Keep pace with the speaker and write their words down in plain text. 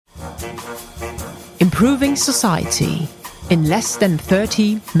Improving Society in less than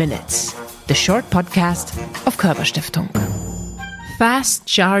 30 minutes. The short podcast of Körber-Stiftung. Fast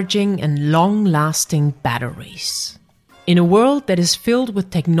charging and long-lasting batteries. In a world that is filled with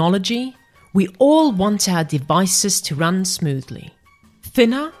technology, we all want our devices to run smoothly.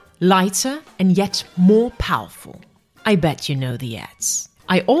 Thinner, lighter, and yet more powerful. I bet you know the ads.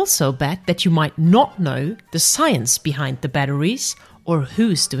 I also bet that you might not know the science behind the batteries or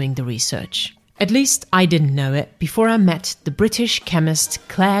who's doing the research. At least I didn't know it before I met the British chemist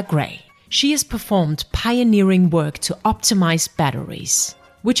Clare Grey. She has performed pioneering work to optimize batteries,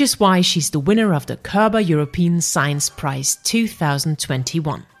 which is why she's the winner of the Körber European Science Prize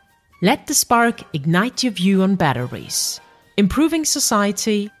 2021. Let the spark ignite your view on batteries. Improving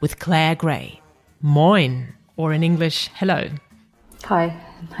Society with Clare Grey. Moin, or in English, hello. Hi,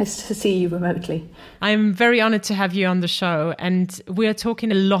 nice to see you remotely. I'm very honored to have you on the show, and we're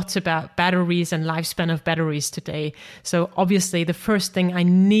talking a lot about batteries and lifespan of batteries today. So obviously the first thing I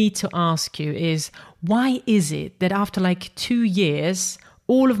need to ask you is, why is it that after like 2 years,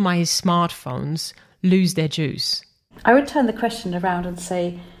 all of my smartphones lose their juice? I would turn the question around and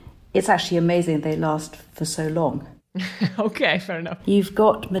say, it's actually amazing they last for so long. Okay, fair enough. You've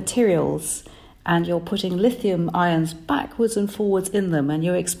got materials and you're putting lithium ions backwards and forwards in them, and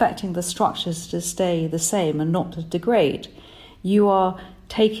you're expecting the structures to stay the same and not to degrade. You are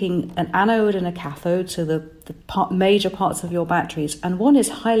taking an anode and a cathode, so the major parts of your batteries, and one is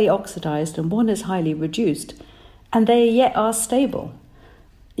highly oxidized and one is highly reduced, and they yet are stable.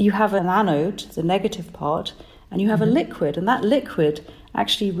 You have an anode, the negative part, and you have a liquid, and that liquid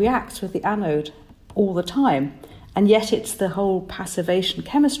actually reacts with the anode all the time. And yet it's the whole passivation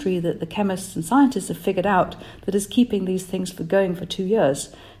chemistry that the chemists and scientists have figured out that is keeping these things going for 2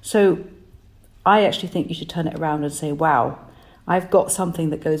 years. So I actually think you should turn it around and say, wow, I've got something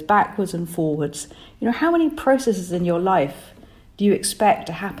that goes backwards and forwards. You know, how many processes in your life do you expect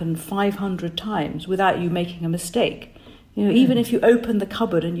to happen 500 times without you making a mistake? You know, even if you open the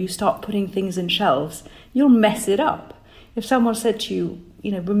cupboard and you start putting things in shelves, you'll mess it up. If someone said to you,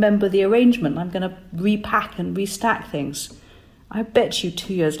 remember the arrangement, I'm going to repack and restack things, I bet you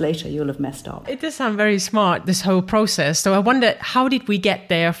 2 years later you'll have messed up. It does sound very smart, this whole process. So I wonder, how did we get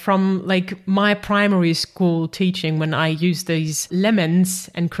there from like my primary school teaching when I used these lemons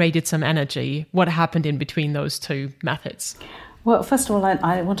and created some energy? What happened in between those two methods? Well, first of all,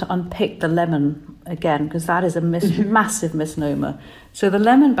 I want to unpick the lemon again, because that is a massive misnomer. So the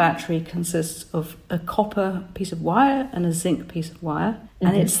lemon battery consists of a copper piece of wire and a zinc piece of wire.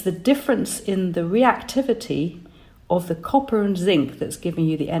 And it's the difference in the reactivity of the copper and zinc that's giving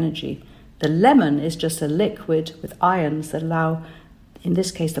you the energy. The lemon is just a liquid with ions that allow, in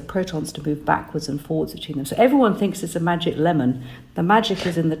this case, the protons to move backwards and forwards between them. So everyone thinks it's a magic lemon. The magic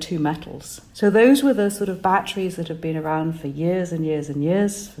is in the two metals. So those were the sort of batteries that have been around for years and years and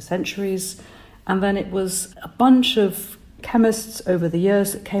years, for centuries. And then it was a bunch of chemists over the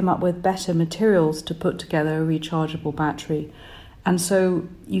years that came up with better materials to put together a rechargeable battery. And so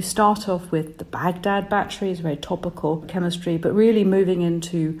you start off with the Baghdad batteries, very topical chemistry, but really moving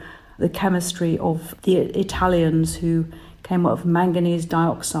into the chemistry of the Italians who came up with manganese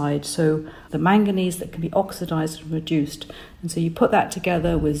dioxide, so the manganese that can be oxidized and reduced. And so you put that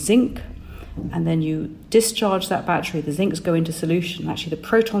together with zinc, and then you discharge that battery. The zincs go into solution. Actually, the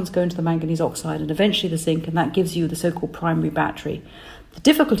protons go into the manganese oxide and eventually the zinc, and that gives you the so-called primary battery. The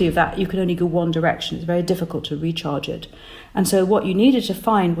difficulty of that, you can only go one direction. It's very difficult to recharge it. And so what you needed to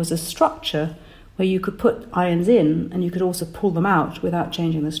find was a structure where you could put ions in and you could also pull them out without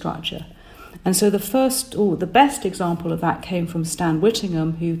changing the structure. And so the best example of that came from Stan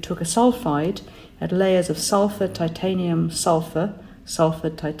Whittingham, who took a sulfide, had layers of sulfur, titanium, sulfur, sulfur,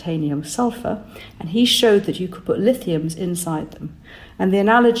 titanium, sulfur, and he showed that you could put lithiums inside them. And the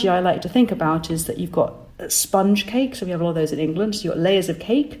analogy I like to think about is that you've got sponge cake, so we have a lot of those in England, so you've got layers of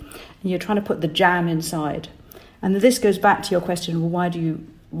cake, and you're trying to put the jam inside. And this goes back to your question, well,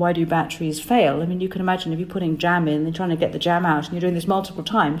 why do batteries fail? I mean, you can imagine if you're putting jam in and trying to get the jam out, and you're doing this multiple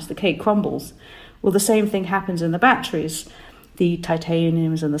times, the cake crumbles. Well, the same thing happens in the batteries. The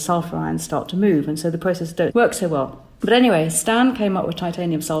titaniums and the sulfur ions start to move, and so the process don't work so well. But anyway, Stan came up with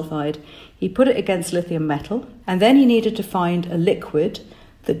titanium sulfide. He put it against lithium metal, and then he needed to find a liquid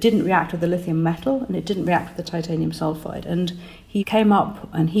that didn't react with the lithium metal, and it didn't react with the titanium sulfide. And he came up,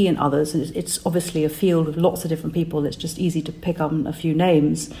 and he and others, it's obviously a field with lots of different people, it's just easy to pick up a few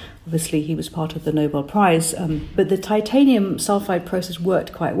names. Obviously, he was part of the Nobel Prize. But the titanium sulfide process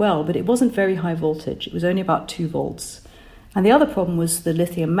worked quite well, but it wasn't very high voltage. It was only about 2 volts. And the other problem was the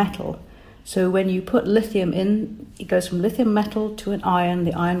lithium metal. So when you put lithium in, it goes from lithium metal to an ion.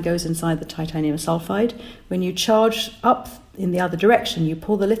 The ion goes inside the titanium sulfide. When you charge up in the other direction, you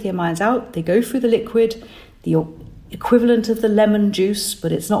pull the lithium ions out. They go through the liquid, the equivalent of the lemon juice,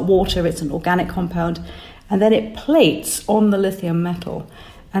 but it's not water, it's an organic compound. And then it plates on the lithium metal.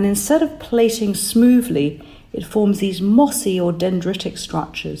 And instead of plating smoothly, it forms these mossy or dendritic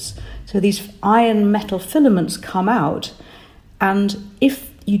structures. So these iron metal filaments come out, and if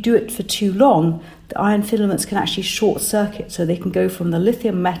you do it for too long, the iron filaments can actually short circuit, so they can go from the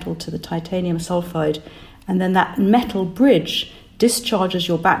lithium metal to the titanium sulfide, and then that metal bridge discharges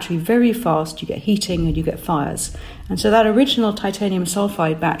your battery very fast. You get heating and you get fires. And so that original titanium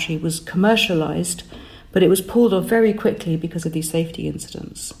sulfide battery was commercialized, but it was pulled off very quickly because of these safety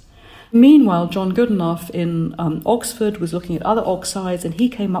incidents. Meanwhile, John Goodenough in Oxford was looking at other oxides, and he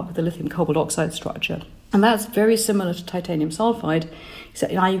came up with the lithium cobalt oxide structure. And that's very similar to titanium sulfide,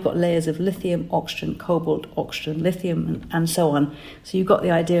 except now you've got layers of lithium, oxygen, cobalt, oxygen, lithium, and so on. So you've got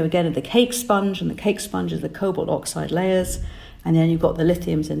the idea again of the cake sponge, and the cake sponge is the cobalt oxide layers, and then you've got the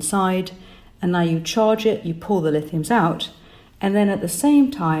lithiums inside, and now you charge it, you pull the lithiums out, and then at the same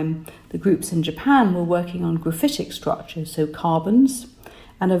time, the groups in Japan were working on graphitic structures, so carbons,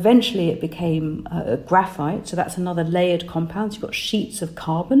 and eventually it became graphite, so that's another layered compound. So you've got sheets of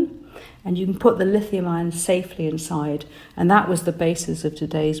carbon, and you can put the lithium ions safely inside, and that was the basis of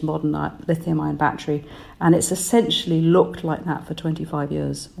today's modern lithium-ion battery, and it's essentially looked like that for 25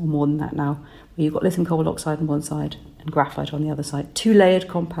 years, or more than that now, where you've got lithium cobalt oxide on one side and graphite on the other side. Two layered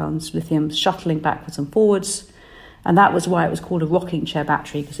compounds, lithium shuttling backwards and forwards, and that was why it was called a rocking chair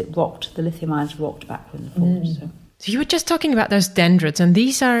battery, because it rocked, the lithium ions rocked backwards and forwards. So you were just talking about those dendrites, and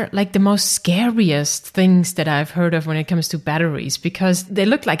these are like the most scariest things that I've heard of when it comes to batteries, because they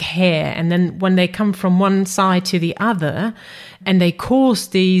look like hair, and then when they come from one side to the other and they cause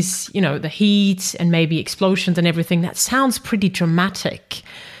these, the heat and maybe explosions and everything, that sounds pretty dramatic.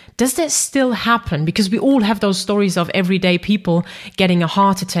 Does that still happen? Because we all have those stories of everyday people getting a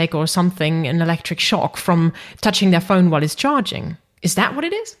heart attack or something, an electric shock from touching their phone while it's charging. Is that what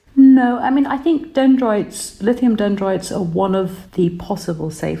it is? No, I think lithium dendrites are one of the possible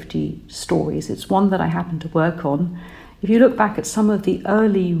safety stories. It's one that I happen to work on. If you look back at some of the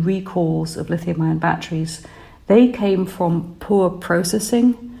early recalls of lithium-ion batteries, they came from poor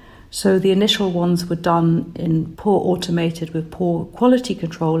processing. So the initial ones were done in poor automated with poor quality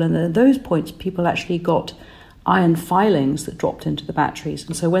control, and at those points people actually got iron filings that dropped into the batteries.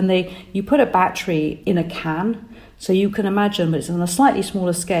 And so when you put a battery in a can, so you can imagine, but it's on a slightly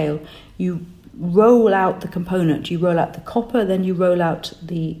smaller scale, you roll out the component, you roll out the copper, then you roll out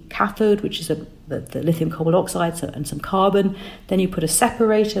the cathode, which is the lithium cobalt oxide and some carbon, then you put a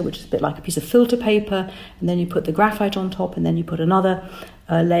separator, which is a bit like a piece of filter paper, and then you put the graphite on top, and then you put another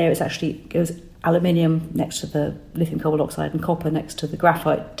layer. It goes aluminium next to the lithium cobalt oxide and copper next to the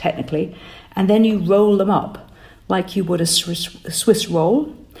graphite, technically, and then you roll them up like you would a Swiss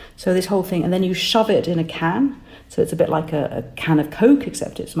roll. So this whole thing, and then you shove it in a can. So it's a bit like a can of Coke,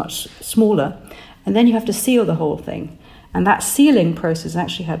 except it's much smaller. And then you have to seal the whole thing. And that sealing process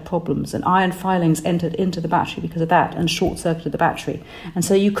actually had problems, and iron filings entered into the battery because of that and short-circuited the battery. And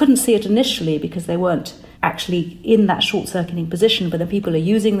so you couldn't see it initially because they weren't actually in that short-circuiting position, but then people are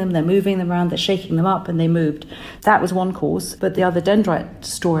using them, they're moving them around, they're shaking them up, and they moved. That was one cause. But the other dendrite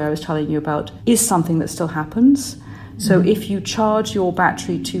story I was telling you about is something that still happens. So if you charge your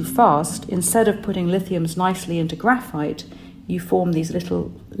battery too fast, instead of putting lithiums nicely into graphite, you form these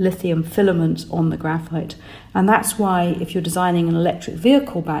little lithium filaments on the graphite. And that's why if you're designing an electric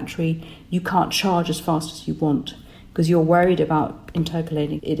vehicle battery, you can't charge as fast as you want, because you're worried about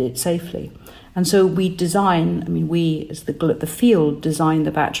intercalating it safely. And so we as the field, design the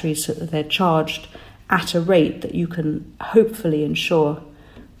batteries so that they're charged at a rate that you can hopefully ensure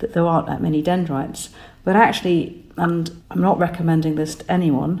that there aren't that many dendrites. But actually, and I'm not recommending this to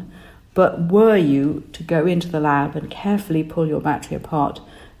anyone, but were you to go into the lab and carefully pull your battery apart,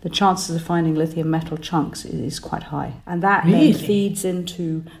 the chances of finding lithium metal chunks is quite high. And that then feeds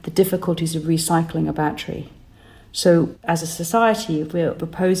into the difficulties of recycling a battery. So as a society, if we're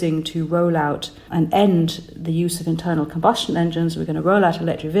proposing to roll out and end the use of internal combustion engines, we're going to roll out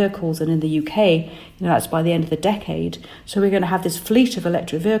electric vehicles, and in the UK, that's by the end of the decade. So we're going to have this fleet of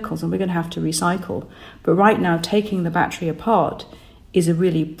electric vehicles, and we're going to have to recycle. But right now, taking the battery apart is a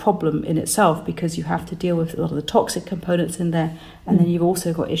really problem in itself, because you have to deal with a lot of the toxic components in there, and then you've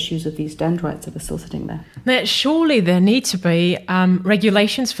also got issues of these dendrites that are still sitting there. Now, surely there need to be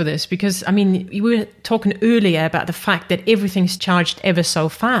regulations for this, because, I mean, we were talking earlier about the fact that everything's charged ever so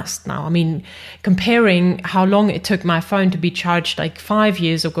fast now. I mean, comparing how long it took my phone to be charged like 5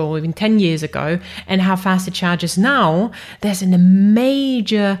 years ago or even 10 years ago and how fast it charges now, there's a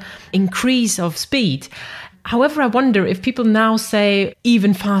major increase of speed. However, I wonder if people now say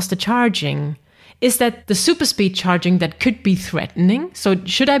even faster charging, is that the super speed charging that could be threatening? So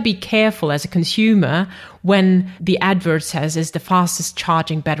should I be careful as a consumer when the advert says it's the fastest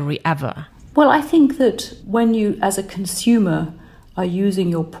charging battery ever? Well, I think that when you, as a consumer, are using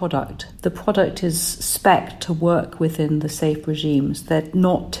your product, the product is spec'd to work within the safe regimes. They're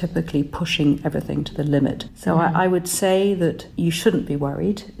not typically pushing everything to the limit. So I would say that you shouldn't be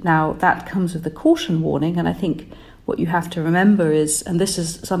worried. Now, that comes with the caution warning, and I think what you have to remember is, and this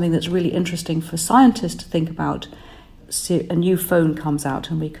is something that's really interesting for scientists to think about, a new phone comes out,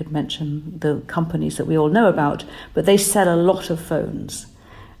 and we could mention the companies that we all know about, but they sell a lot of phones.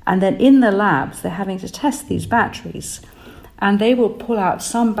 And then in the labs, they're having to test these batteries. And they will pull out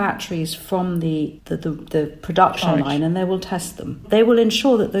some batteries from the production line, and they will test them. They will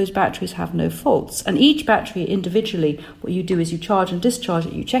ensure that those batteries have no faults. And each battery individually, what you do is you charge and discharge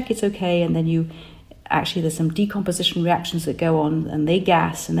it, you check it's okay, and then there's some decomposition reactions that go on, and they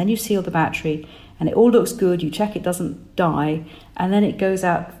gas, and then you seal the battery, and it all looks good, you check it doesn't die, and then it goes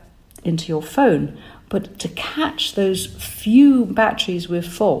out into your phone. But to catch those few batteries with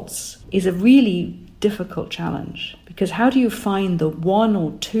faults is a really difficult challenge, because how do you find the 1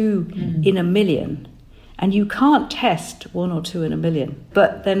 or 2 in a million? And you can't test 1 or 2 in a million.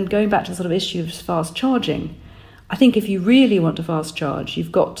 But then going back to the sort of issue of fast charging, I think if you really want to fast charge,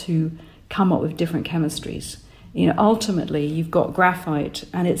 you've got to come up with different chemistries. Ultimately, you've got graphite,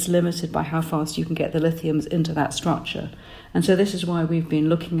 and it's limited by how fast you can get the lithiums into that structure. And so this is why we've been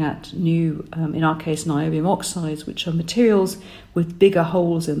looking at new, in our case, niobium oxides, which are materials with bigger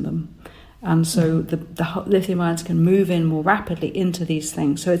holes in them. And so the lithium ions can move in more rapidly into these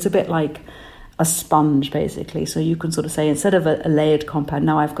things. So it's a bit like a sponge, basically. So you can sort of say, instead of a layered compound,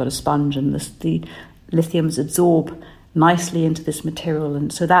 now I've got a sponge, and the lithiums absorb nicely into this material.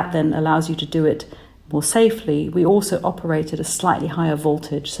 And so that then allows you to do it more safely. We also operate at a slightly higher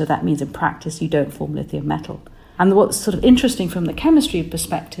voltage. So that means in practice, you don't form lithium metal. And what's sort of interesting from the chemistry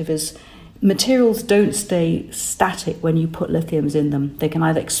perspective is materials don't stay static when you put lithiums in them. They can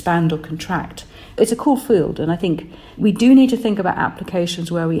either expand or contract. It's a cool field, and I think we do need to think about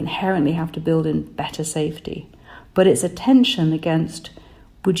applications where we inherently have to build in better safety. But it's a tension against,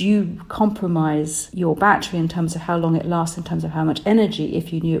 would you compromise your battery in terms of how long it lasts, in terms of how much energy,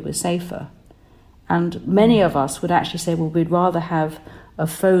 if you knew it was safer? And many of us would actually say, well, we'd rather have a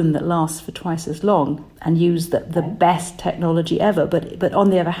phone that lasts for twice as long and use the best technology ever. But on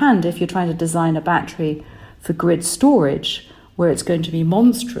the other hand, if you're trying to design a battery for grid storage where it's going to be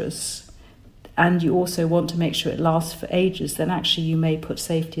monstrous, and you also want to make sure it lasts for ages, then actually you may put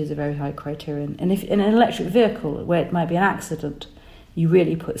safety as a very high criterion. And if in an electric vehicle where it might be an accident, you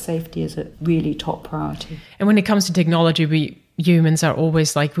really put safety as a really top priority. And when it comes to technology, we humans are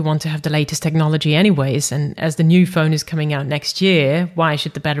always like, we want to have the latest technology anyways. And as the new phone is coming out next year, why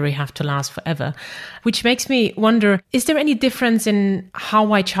should the battery have to last forever? Which makes me wonder, is there any difference in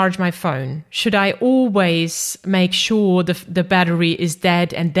how I charge my phone? Should I always make sure the battery is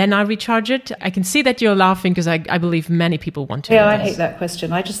dead and then I recharge it? I can see that you're laughing because I believe many people want to. Yeah, I hate that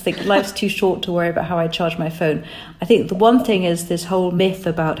question. I just think life's too short to worry about how I charge my phone. I think the one thing is this whole myth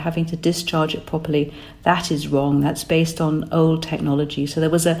about having to discharge it properly. That is wrong. That's based on old technology. So there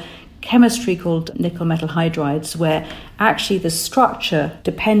was a chemistry called nickel metal hydrides where actually the structure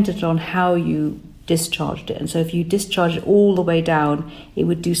depended on how you discharged it. And so if you discharged it all the way down, it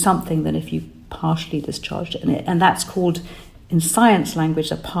would do something than if you partially discharged it. And that's called, in science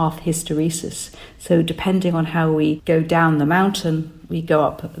language, a path hysteresis. So depending on how we go down the mountain, we go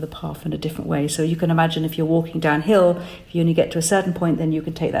up the path in a different way. So you can imagine if you're walking downhill, if you only get to a certain point, then you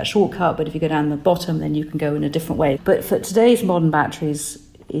can take that shortcut. But if you go down the bottom, then you can go in a different way. But for today's modern batteries,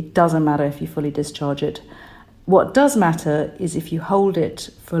 it doesn't matter if you fully discharge it. What does matter is if you hold it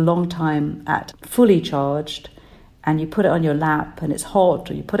for a long time at fully charged and you put it on your lap and it's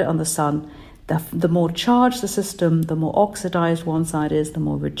hot, or you put it on the sun, the more charged the system, the more oxidized one side is, the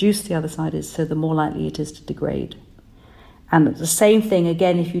more reduced the other side is, so the more likely it is to degrade. And the same thing,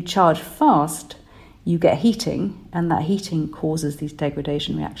 again, if you charge fast, you get heating, and that heating causes these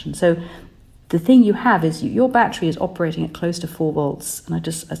degradation reactions. So the thing you have is your battery is operating at close to 4 volts. And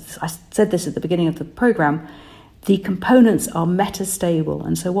I said this at the beginning of the program. the components are metastable.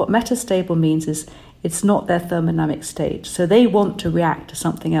 And so what metastable means is it's not their thermodynamic state. So they want to react to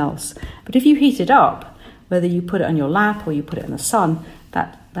something else. But if you heat it up, whether you put it on your lap or you put it in the sun,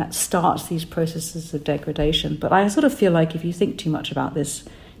 that starts these processes of degradation. But I sort of feel like if you think too much about this,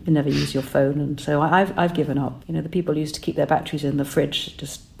 you never use your phone. And so I've given up. The people used to keep their batteries in the fridge,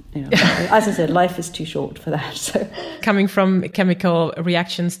 just, as I said, life is too short for that. So, coming from chemical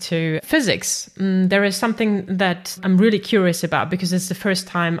reactions to physics, there is something that I'm really curious about, because it's the first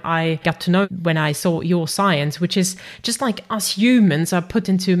time I got to know when I saw your science, which is just like us humans are put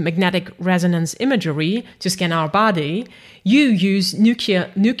into magnetic resonance imagery to scan our body. You use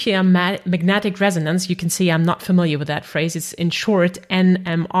nuclear magnetic resonance. You can see I'm not familiar with that phrase. It's in short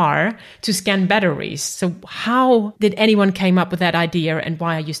NMR, to scan batteries. So how did anyone came up with that idea, and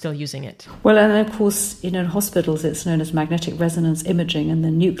why are you still using it? Well, and of course, in hospitals, it's known as magnetic resonance imaging, and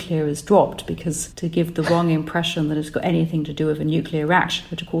the nuclear is dropped because to give the wrong impression that it's got anything to do with a nuclear reaction,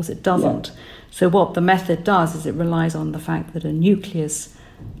 which of course it doesn't. Yeah. So what the method does is it relies on the fact that a nucleus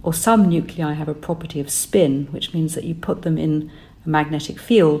or some nuclei have a property of spin, which means that you put them in a magnetic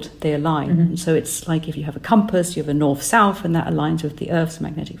field, they align. Mm-hmm. And so it's like if you have a compass, you have a north-south, and that aligns with the Earth's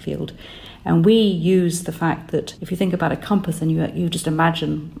magnetic field. And we use the fact that if you think about a compass and you just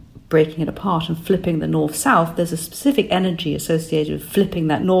imagine breaking it apart and flipping the north-south, there's a specific energy associated with flipping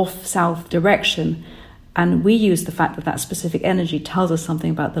that north-south direction. And we use the fact that that specific energy tells us something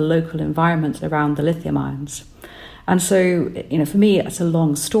about the local environment around the lithium ions. And so, for me, it's a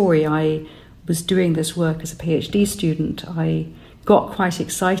long story. I was doing this work as a PhD student. I got quite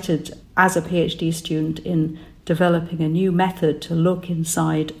excited as a PhD student in developing a new method to look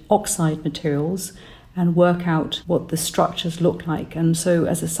inside oxide materials and work out what the structures look like. And so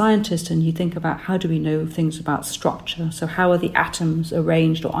as a scientist, and you think about how do we know things about structure? So how are the atoms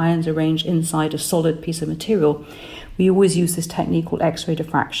arranged or ions arranged inside a solid piece of material? We always use this technique called X-ray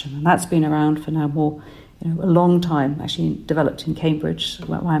diffraction. And that's been around for now more a long time, actually developed in Cambridge,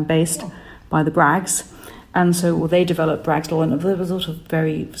 where I'm based, by the Braggs. And so they developed Braggs law, and there was also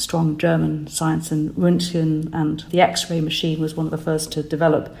very strong German science, and Röntgen and the X-ray machine was one of the first to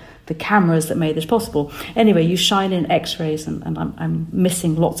develop the cameras that made this possible. Anyway, you shine in X-rays, and I'm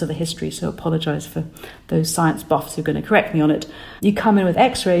missing lots of the history, so apologise for those science buffs who are going to correct me on it. You come in with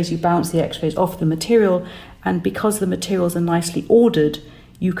X-rays, you bounce the X-rays off the material, and because the materials are nicely ordered,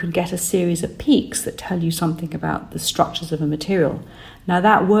 you can get a series of peaks that tell you something about the structures of a material. Now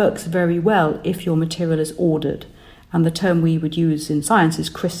that works very well if your material is ordered. And the term we would use in science is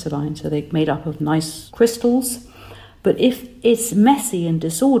crystalline, so they're made up of nice crystals. But if it's messy and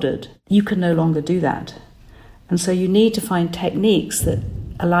disordered, you can no longer do that. And so you need to find techniques that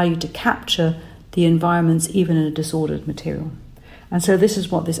allow you to capture the environments even in a disordered material. And so this is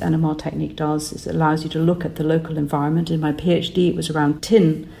what this NMR technique does, is it allows you to look at the local environment. In my PhD, it was around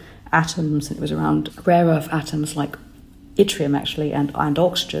tin atoms, and it was around rare earth atoms like yttrium, actually, and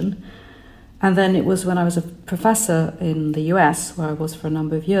oxygen. And then it was when I was a professor in the US, where I was for a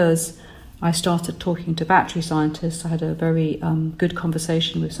number of years, I started talking to battery scientists. I had a very good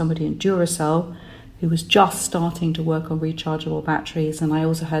conversation with somebody in Duracell who was just starting to work on rechargeable batteries. And I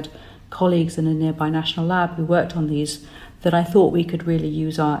also had colleagues in a nearby national lab who worked on these, that I thought we could really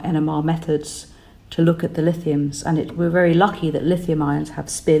use our NMR methods to look at the lithiums. And we're very lucky that lithium ions have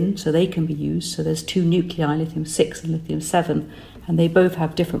spin, so they can be used. So there's two nuclei, lithium-6 and lithium-7, and they both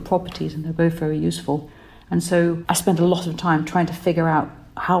have different properties, and they're both very useful. And so I spent a lot of time trying to figure out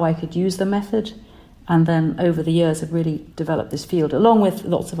how I could use the method. And then over the years, I've really developed this field, along with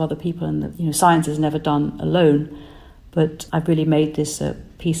lots of other people. And science is never done alone. But I've really made this a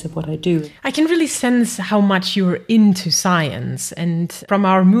piece of what I do. I can really sense how much you're into science. And from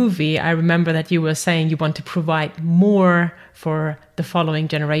our movie, I remember that you were saying you want to provide more for the following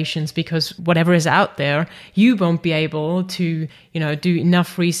generations, because whatever is out there, you won't be able to, do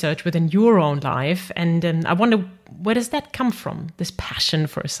enough research within your own life. And I wonder, where does that come from, this passion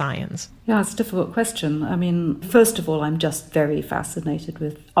for science? Yeah, it's a difficult question. I mean, first of all, I'm just very fascinated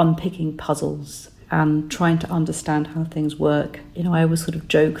with unpicking puzzles and trying to understand how things work. I always sort of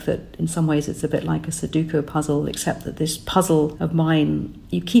joke that in some ways it's a bit like a Sudoku puzzle, except that this puzzle of mine,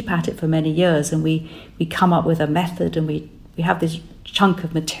 you keep at it for many years, and we come up with a method, and we have this chunk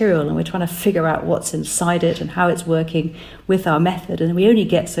of material, and we're trying to figure out what's inside it and how it's working with our method. And we only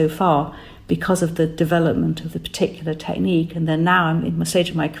get so far because of the development of the particular technique. And then now I'm in my stage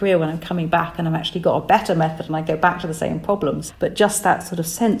of my career when I'm coming back and I've actually got a better method and I go back to the same problems. But just that sort of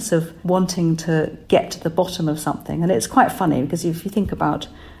sense of wanting to get to the bottom of something. And it's quite funny because if you think about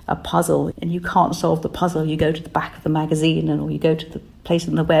a puzzle and you can't solve the puzzle, you go to the back of the magazine or you go to the place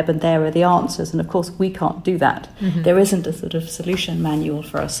on the web and there are the answers. And of course, we can't do that. There isn't a sort of solution manual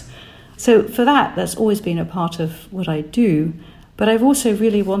for us. So for that's always been a part of what I do. But I've also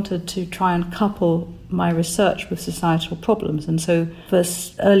really wanted to try and couple my research with societal problems. And so for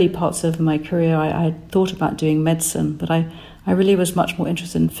early parts of my career, I thought about doing medicine, but I really was much more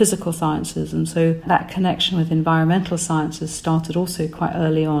interested in physical sciences. And so that connection with environmental sciences started also quite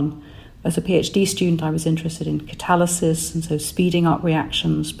early on. As a PhD student, I was interested in catalysis, and so speeding up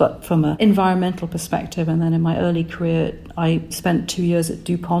reactions, but from an environmental perspective. And then in my early career, I spent 2 years at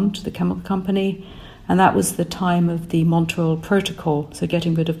DuPont, the chemical company, and that was the time of the Montreal Protocol, so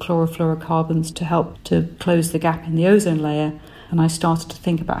getting rid of chlorofluorocarbons to help to close the gap in the ozone layer. And I started to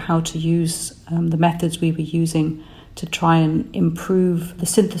think about how to use the methods we were using to try and improve the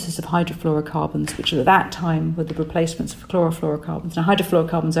synthesis of hydrofluorocarbons, which at that time were the replacements for chlorofluorocarbons. Now,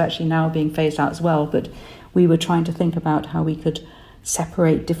 hydrofluorocarbons are actually now being phased out as well, but we were trying to think about how we could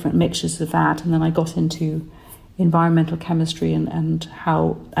separate different mixtures of that. And then I got into environmental chemistry and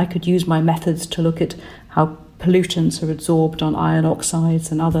how I could use my methods to look at how pollutants are absorbed on iron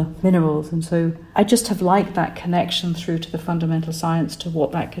oxides and other minerals. And so I just have liked that connection through to the fundamental science to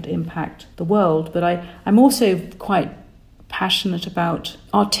what that could impact the world. But I'm also quite passionate about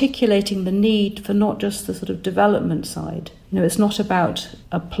articulating the need for not just the sort of development side. It's not about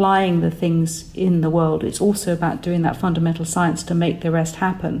applying the things in the world. It's also about doing that fundamental science to make the rest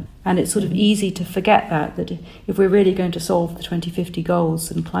happen. And it's sort of easy to forget that if we're really going to solve the 2050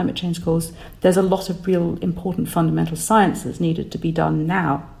 goals and climate change goals, there's a lot of real important fundamental science that's needed to be done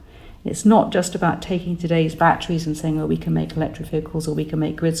now. It's not just about taking today's batteries and saying, we can make electric vehicles or we can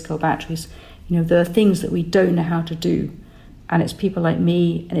make grid-scale batteries. There are things that we don't know how to do. And it's people like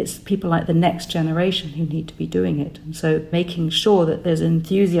me and it's people like the next generation who need to be doing it. And so making sure that there's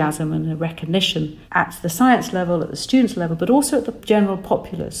enthusiasm and a recognition at the science level, at the students level, but also at the general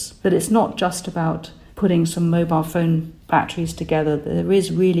populace, that it's not just about putting some mobile phone batteries together. There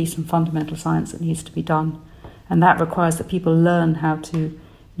is really some fundamental science that needs to be done. And that requires that people learn how to,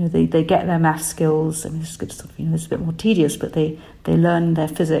 they get their math skills. I mean, it's a bit more tedious, but they learn their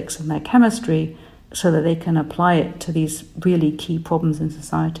physics and their chemistry so that they can apply it to these really key problems in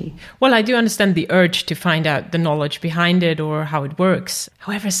society. Well, I do understand the urge to find out the knowledge behind it or how it works.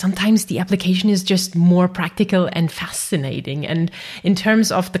 However, sometimes the application is just more practical and fascinating. And in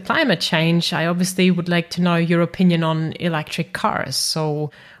terms of the climate change, I obviously would like to know your opinion on electric cars.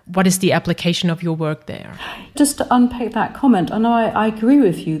 So what is the application of your work there? Just to unpack that comment, I know I agree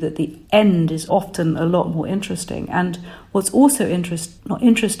with you that the end is often a lot more interesting. And what's also not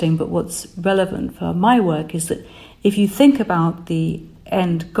interesting, but what's relevant for my work is that if you think about the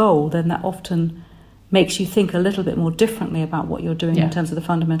end goal, then that often makes you think a little bit more differently about what you're doing in terms of the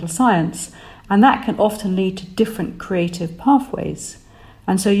fundamental science. And that can often lead to different creative pathways.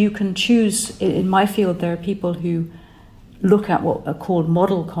 And so you can choose, in my field, there are people who look at what are called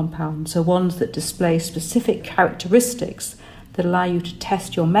model compounds, so ones that display specific characteristics that allow you to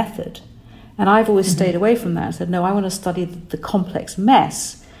test your method. And I've always stayed away from that and said, no, I want to study the complex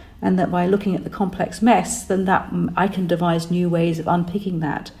mess, and that by looking at the complex mess, then that I can devise new ways of unpicking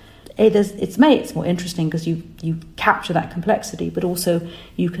that. It's more interesting because you capture that complexity, but also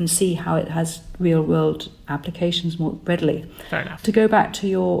you can see how it has real-world applications more readily. Fair enough. To go back to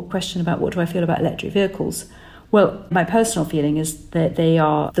your question about what do I feel about electric vehicles, well, my personal feeling is that they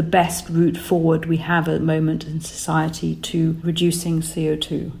are the best route forward we have at the moment in society to reducing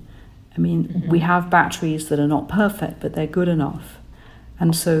CO2. I mean, we have batteries that are not perfect, but they're good enough.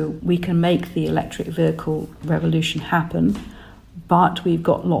 And so we can make the electric vehicle revolution happen, but we've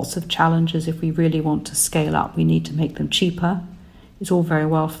got lots of challenges if we really want to scale up. We need to make them cheaper. It's all very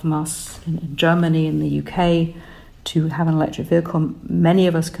well from us in Germany, in the UK, to have an electric vehicle. Many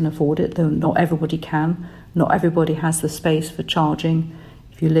of us can afford it, though not everybody can. Not everybody has the space for charging.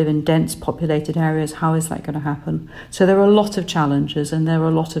 If you live in dense populated areas, how is that going to happen? So there are a lot of challenges, and there are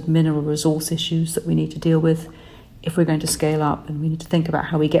a lot of mineral resource issues that we need to deal with if we're going to scale up. And we need to think about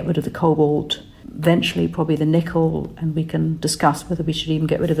how we get rid of the cobalt, eventually probably the nickel, and we can discuss whether we should even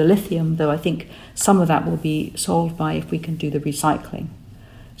get rid of the lithium, though I think some of that will be solved by if we can do the recycling.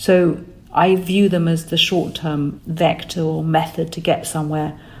 So I view them as the short-term vector or method to get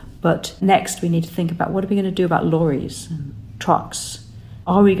somewhere. But next we need to think about what are we going to do about lorries and trucks?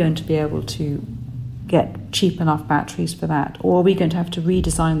 Are we going to be able to get cheap enough batteries for that? Or are we going to have to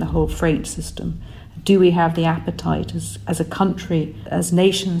redesign the whole freight system? Do we have the appetite as a country, as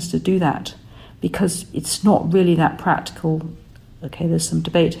nations, to do that? Because it's not really that practical. Okay, there's some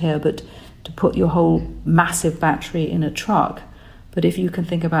debate here, but to put your whole massive battery in a truck But if you can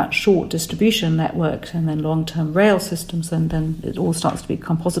think about short distribution networks and then long-term rail systems, then it all starts to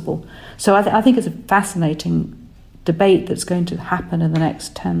become possible. So I think it's a fascinating debate that's going to happen in the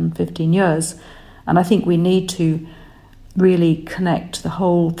next 10, 15 years. And I think we need to really connect the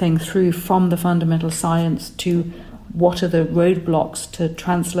whole thing through from the fundamental science to what are the roadblocks to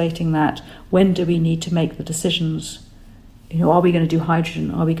translating that. When do we need to make the decisions? Are we going to do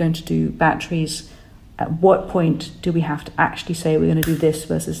hydrogen? Are we going to do batteries? At what point do we have to actually say we're going to do this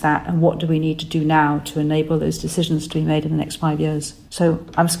versus that? And what do we need to do now to enable those decisions to be made in the next 5 years? So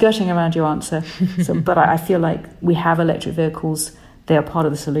I'm skirting around your answer, but I feel like we have electric vehicles. They are part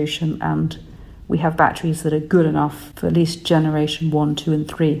of the solution, and we have batteries that are good enough for at least generation 1, 2, and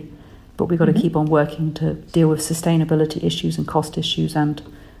 3. But we've got to keep on working to deal with sustainability issues and cost issues and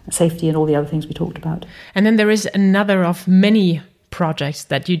safety and all the other things we talked about. And then there is another of many projects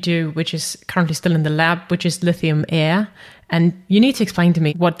that you do, which is currently still in the lab, which is lithium air. And you need to explain to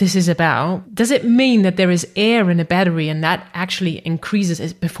me what this is about. Does it mean that there is air in a battery and that actually increases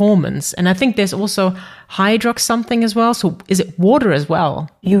its performance? And I think there's also hydrox something as well. So is it water as well?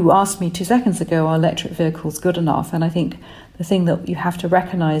 You asked me 2 seconds ago, are electric vehicles good enough? And I think the thing that you have to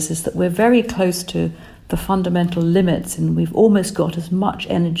recognize is that we're very close to the fundamental limits, and we've almost got as much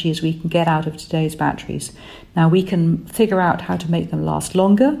energy as we can get out of today's batteries. Now, we can figure out how to make them last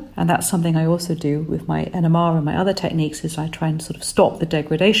longer, and that's something I also do with my NMR and my other techniques, is I try and sort of stop the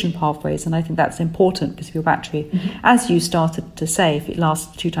degradation pathways, and I think that's important because your battery, as you started to say, if it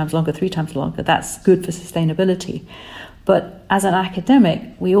lasts 2 times longer, 3 times longer, that's good for sustainability. But as an academic,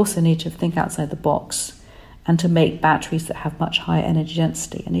 we also need to think outside the box and to make batteries that have much higher energy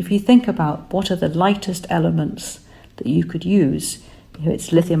density. And if you think about what are the lightest elements that you could use,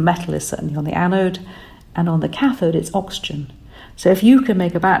 it's lithium metal is certainly on the anode, and on the cathode it's oxygen. So if you can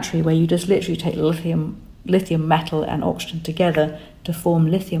make a battery where you just literally take lithium metal and oxygen together to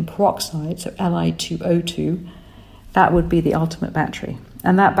form lithium peroxide, so Li2O2, that would be the ultimate battery.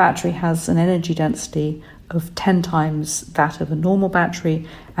 And that battery has an energy density of 10 times that of a normal battery,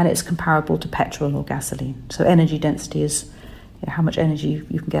 and it's comparable to petrol or gasoline. So energy density is how much energy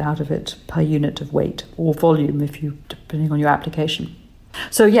you can get out of it per unit of weight or volume, depending on your application.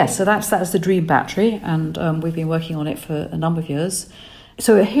 So yes, so that's the dream battery, and we've been working on it for a number of years.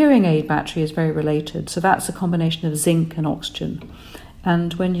 So a hearing aid battery is very related. So that's a combination of zinc and oxygen.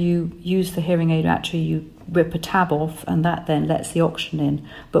 And when you use the hearing aid battery, you rip a tab off, and that then lets the oxygen in.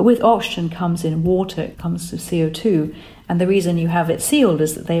 But with oxygen comes in water, it comes to CO2, and the reason you have it sealed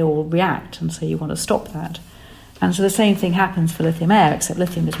is that they all react, and so you want to stop that. And so the same thing happens for lithium air, except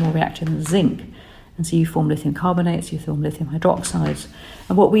lithium is more reactive than zinc. And so you form lithium carbonates, you form lithium hydroxides.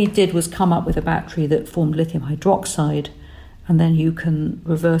 And what we did was come up with a battery that formed lithium hydroxide, and then you can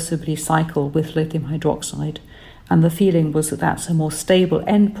reversibly cycle with lithium hydroxide. And the feeling was that that's a more stable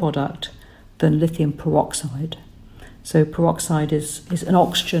end product than lithium peroxide. So peroxide is an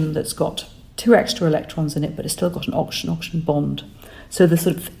oxygen that's got 2 extra electrons in it, but it's still got an oxygen-oxygen bond. So the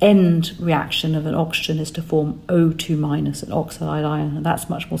sort of end reaction of an oxygen is to form O2 minus, an oxide ion, and that's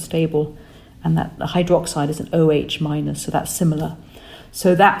much more stable. And that the hydroxide is an OH minus, so that's similar.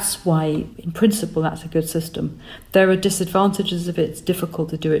 So that's why, in principle, that's a good system. There are disadvantages of it. It's difficult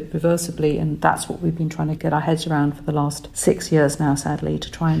to do it reversibly, and that's what we've been trying to get our heads around for the last 6 years now, sadly,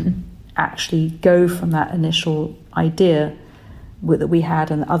 to try and actually go from that initial idea that we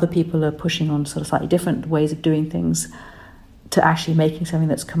had, and other people are pushing on sort of slightly different ways of doing things, to actually making something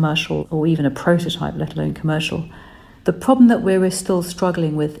that's commercial, or even a prototype, let alone commercial. The problem that we're still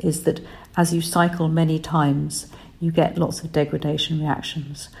struggling with is that as you cycle many times, you get lots of degradation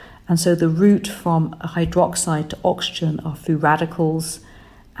reactions. And so the route from a hydroxide to oxygen are through radicals.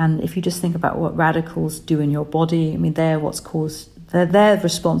 And if you just think about what radicals do in your body, I mean, they're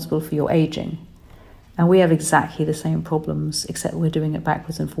responsible for your aging. And we have exactly the same problems, except we're doing it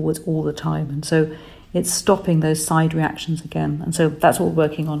backwards and forwards all the time. And so it's stopping those side reactions again. And so that's what we're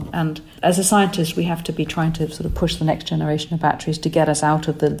working on. And as a scientist, we have to be trying to sort of push the next generation of batteries to get us out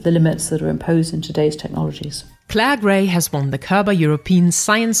of the limits that are imposed in today's technologies. Clare Grey has won the Körber European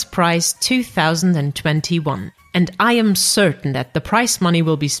Science Prize 2021. And I am certain that the prize money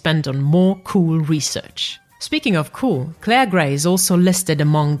will be spent on more cool research. Speaking of cool, Clare Grey is also listed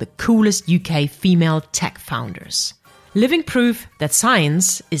among the coolest UK female tech founders. Living proof that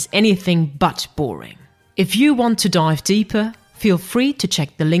science is anything but boring. If you want to dive deeper, feel free to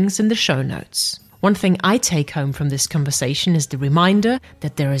check the links in the show notes. One thing I take home from this conversation is the reminder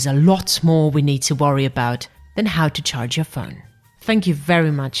that there is a lot more we need to worry about than how to charge your phone. Thank you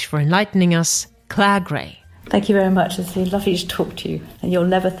very much for enlightening us, Clare Grey. Thank you very much. It's been lovely to talk to you. And you'll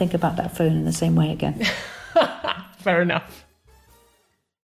never think about that phone in the same way again. Fair enough.